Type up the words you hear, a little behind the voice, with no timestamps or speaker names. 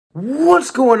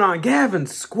What's going on, Gavin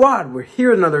Squad? We're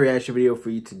here with another reaction video for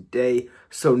you today.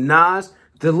 So Nas,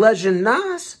 the legend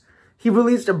Nas, he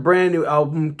released a brand new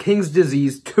album, King's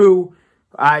Disease 2.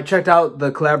 I checked out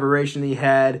the collaboration he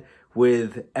had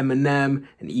with Eminem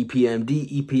and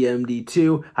EPMD, EPMD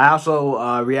 2. I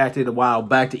also reacted a while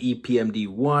back to EPMD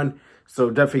 1, so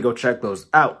definitely go check those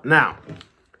out. Now,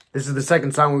 this is the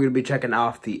second song we're going to be checking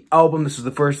off the album. This is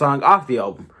the first song off the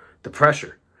album, The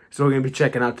Pressure. So we're going to be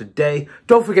checking out today.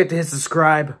 Don't forget to hit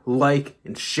subscribe, like,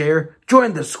 and share.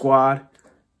 Join the squad.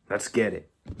 Let's get it.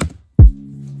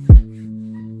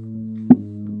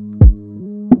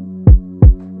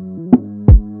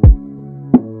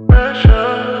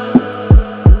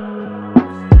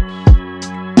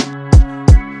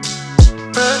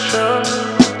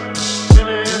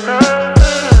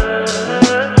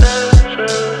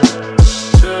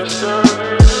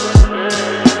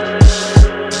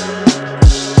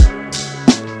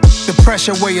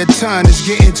 Pressure weigh a ton, is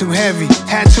getting too heavy.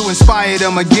 Had to inspire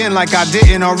them again like I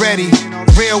didn't already.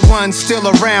 Real ones still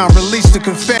around, release the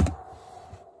confetti.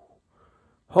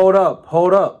 Hold up.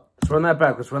 Let's run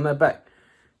that back.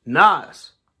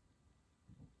 Nas.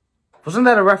 Wasn't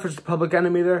that a reference to Public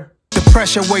Enemy there? The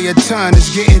pressure weigh a ton,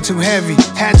 is getting too heavy.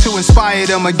 Had to inspire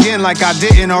them again like I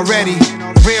didn't already.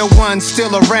 Real ones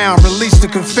still around, release the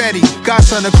confetti.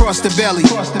 Godson across the belly.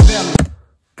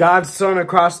 Godson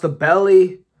across the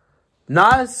belly.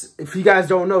 Nas, if you guys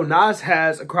don't know, Nas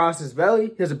has across his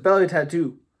belly, he has a belly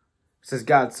tattoo. It says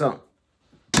Godson.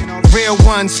 Real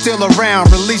ones still around,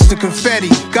 release the confetti.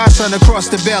 Godson across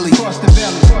the belly.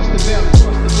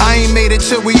 I ain't made it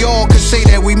till we all could say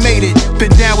that we made it.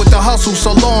 Been down with the hustle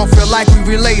so long, feel like we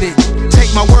related.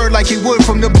 Take my word like you would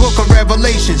from the book of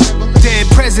Revelations. Dead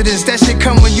presidents, that shit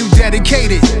come when you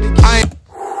dedicated.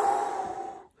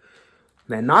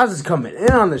 Man, Nas is coming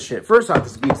in on this shit. First off,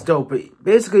 this beat's dope, but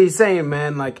basically he's saying,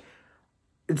 man, like,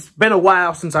 it's been a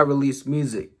while since I released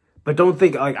music, but don't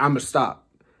think, like, I'm gonna stop.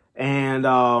 And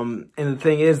the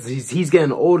thing is, he's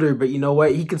getting older, but you know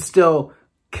what? He can still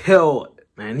kill,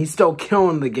 man. He's still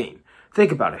killing the game.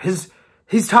 Think about it.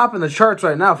 He's topping the charts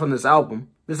right now from this album.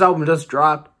 This album just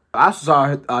dropped. I also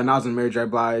saw Nas and Mary J.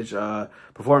 Blige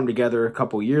perform together a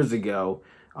couple years ago,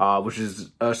 which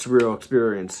is a surreal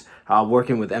experience.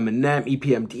 Working with Eminem,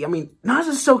 EPMD. I mean, Nas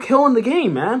is still killing the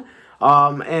game, man.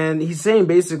 And he's saying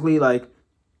basically, like,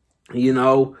 you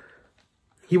know,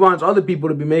 he wants other people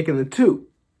to be making it too.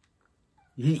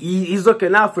 He's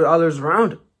looking out for others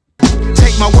around him.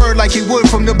 Take my word like you would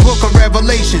from the book of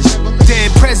Revelations. Dead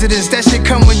presidents, that shit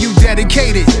come when you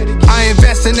dedicated. I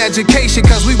invest in education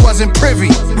cause we wasn't privy.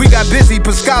 We got busy,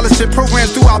 put scholarship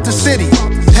programs throughout the city.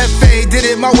 Hefe did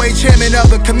it my way, chairman of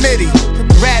the committee.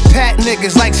 Rat Pack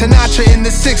niggas like Sinatra in the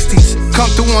 60s. Come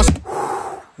through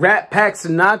on Rat Pack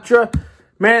Sinatra.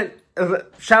 Man,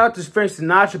 shout out to Frank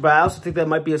Sinatra, but I also think that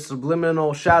might be a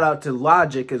subliminal shout out to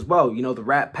Logic as well. You know, the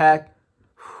Rat Pack.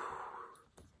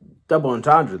 Double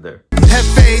entendre there.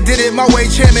 Hefe did it my way,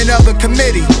 chairman of the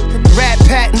committee. Rat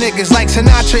Pack niggas like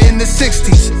Sinatra in the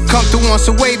 60s. Come through on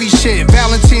some wavy shit.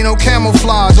 Valentino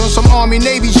camouflage on some Army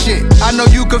Navy shit. I know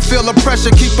you can feel the pressure,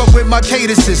 keep up with my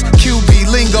cadences.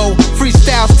 QB lingo,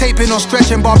 freestyles taping on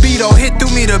Stretch and Barbito. Hit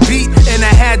through me the beat and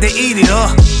I had to eat it.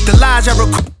 The lies I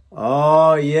record.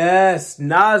 Oh yes,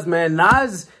 Nas, man.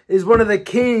 Nas is one of the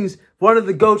kings, one of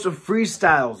the goats of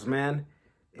freestyles, man.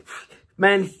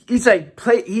 Man, he's like,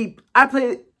 play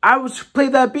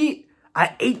that beat.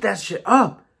 I ate that shit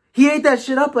up. He ate that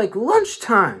shit up like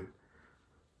lunchtime.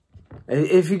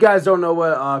 If you guys don't know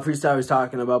what freestyle he's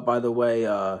talking about, by the way,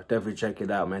 definitely check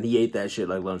it out, man. He ate that shit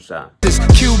like lunchtime. This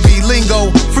QB lingo,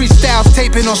 freestyles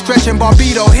taping on Stretch and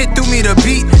Barbito. Hit through me the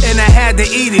beat and I had to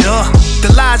eat it.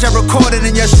 The lies I recorded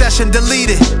in your session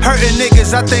deleted. Hurting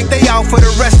niggas, I think they out for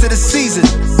the rest of the season.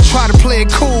 Try to play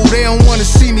it cool, they don't want to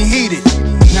see me heated.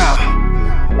 Nah.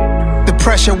 The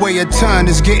pressure weigh a ton,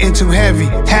 is getting too heavy.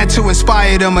 Had to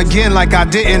inspire them again like I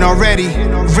didn't already.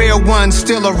 Real ones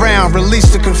still around,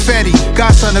 release the confetti.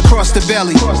 Godson across the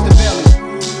belly.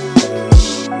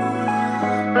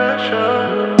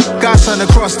 Godson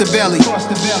across the belly.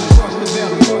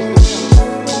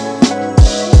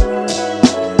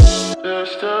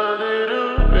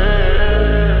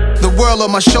 The world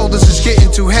on my shoulders is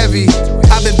getting too heavy.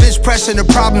 I've been bitch pressing the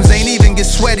problems, ain't even get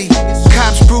sweaty.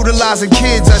 Cops brutalizing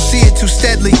kids, I see it too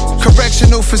steadily.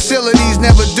 Correctional facilities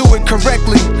never do it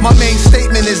correctly. My main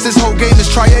statement is this whole game is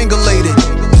triangulated.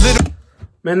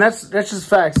 Man, that's just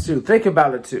facts too. Think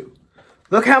about it too.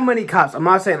 Look how many cops. I'm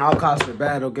not saying all cops are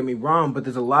bad, don't get me wrong, but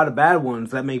there's a lot of bad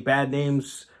ones that make bad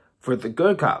names for the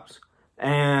good cops.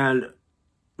 And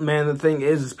man, the thing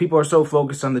is people are so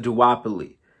focused on the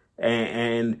duopoly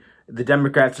and the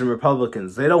Democrats and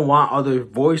Republicans. They don't want other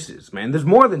voices, man. There's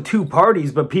more than two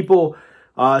parties, but people,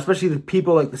 especially the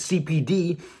people like the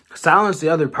CPD, silence the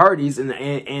other parties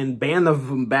and ban them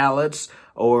from ballots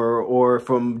or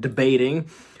from debating.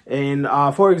 And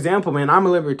for example, man, I'm a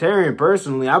libertarian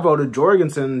personally. I voted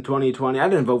Jorgensen in 2020. I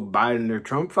didn't vote Biden or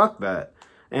Trump. Fuck that.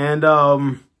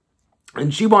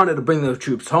 And she wanted to bring the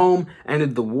troops home,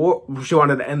 ended the war. She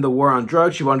wanted to end the war on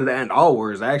drugs. She wanted to end all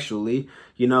wars, actually,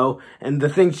 you know. And the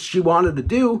thing she wanted to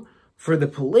do for the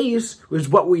police was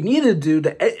what we needed to do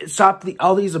to stop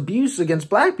all these abuse against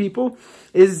black people,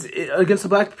 is against the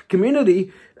black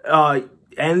community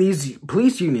and these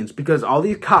police unions, because all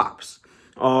these cops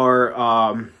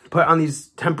are put on these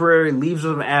temporary leaves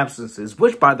of absences,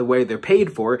 which, by the way, they're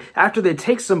paid for after they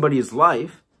take somebody's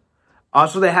life.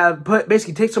 So they have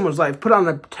basically take someone's life, put on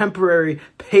a temporary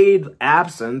paid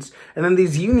absence, and then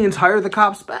these unions hire the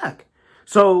cops back.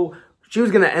 So she was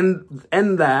going to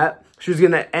end that. She was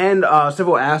going to end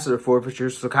civil asset forfeiture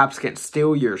so cops can't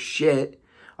steal your shit.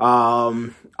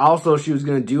 Also, she was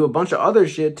going to do a bunch of other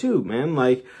shit too, man.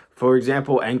 Like, for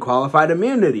example, end qualified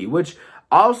immunity, which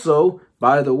also,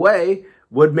 by the way,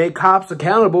 would make cops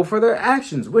accountable for their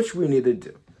actions, which we need to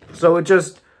do. So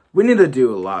we need to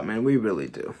do a lot, man. We really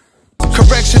do.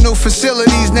 Correctional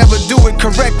facilities never do it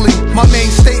correctly. My main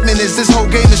statement is this whole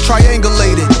game is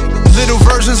triangulated. Little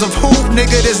versions of who,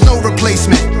 nigga, there's no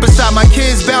replacement. Beside my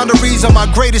kids' boundaries are my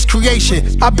greatest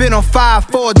creation. I've been on fire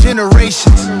for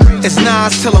generations. It's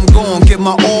Nas till I'm gone, give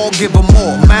my all, give them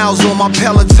more. Miles on my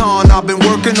Peloton, I've been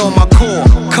working on my core.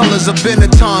 Colors of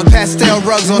Benetton, pastel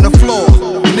rugs on the floor.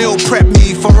 Meal prep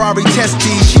me, Ferrari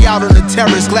testy. She out on the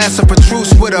terrace, glass of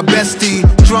Petrus with her bestie.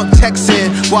 Drunk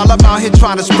texting, while I'm out here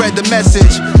trying to spread the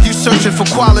message. You searching for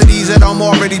qualities that I'm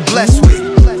already blessed with.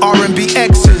 R&B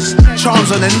X's,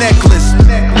 charms on the necklace.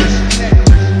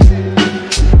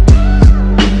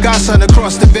 Godson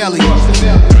across the belly.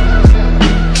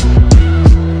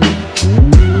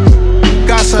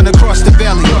 Godson across the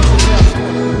belly.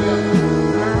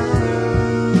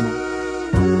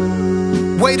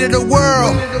 Weight of the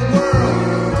world.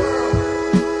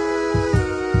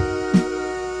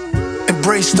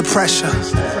 Embrace the pressure.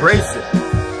 Embrace it.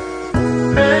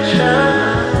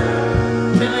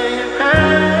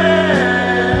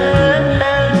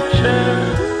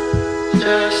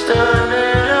 Just a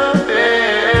little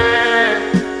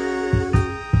bit.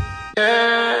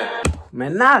 Yeah.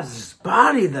 Man, Nas just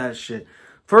bodied that shit.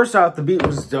 First off, the beat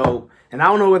was dope. And I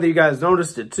don't know whether you guys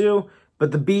noticed it too,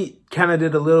 but the beat kind of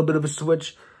did a little bit of a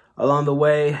switch along the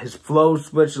way. His flow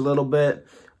switched a little bit.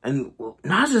 And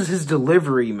not just his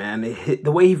delivery, man.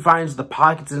 The way he finds the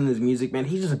pockets in his music, man.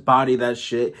 He just bodied that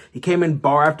shit. He came in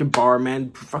bar after bar, man.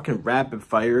 Fucking rapid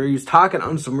fire. He was talking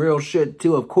on some real shit,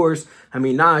 too, of course. I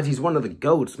mean, Nas, he's one of the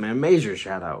GOATs, man. Major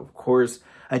shout out, of course.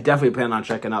 I definitely plan on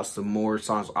checking out some more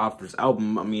songs off this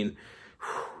album. I mean,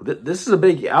 this is a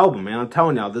big album, man. I'm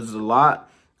telling y'all, there's a lot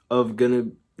of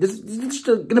there's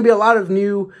gonna be a lot of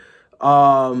new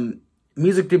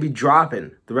music to be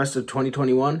dropping the rest of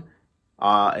 2021.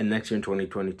 And next year in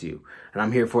 2022. And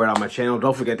I'm here for it on my channel.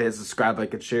 Don't forget to hit subscribe,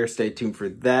 like, and share. Stay tuned for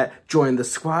that. Join the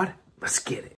squad. Let's get it.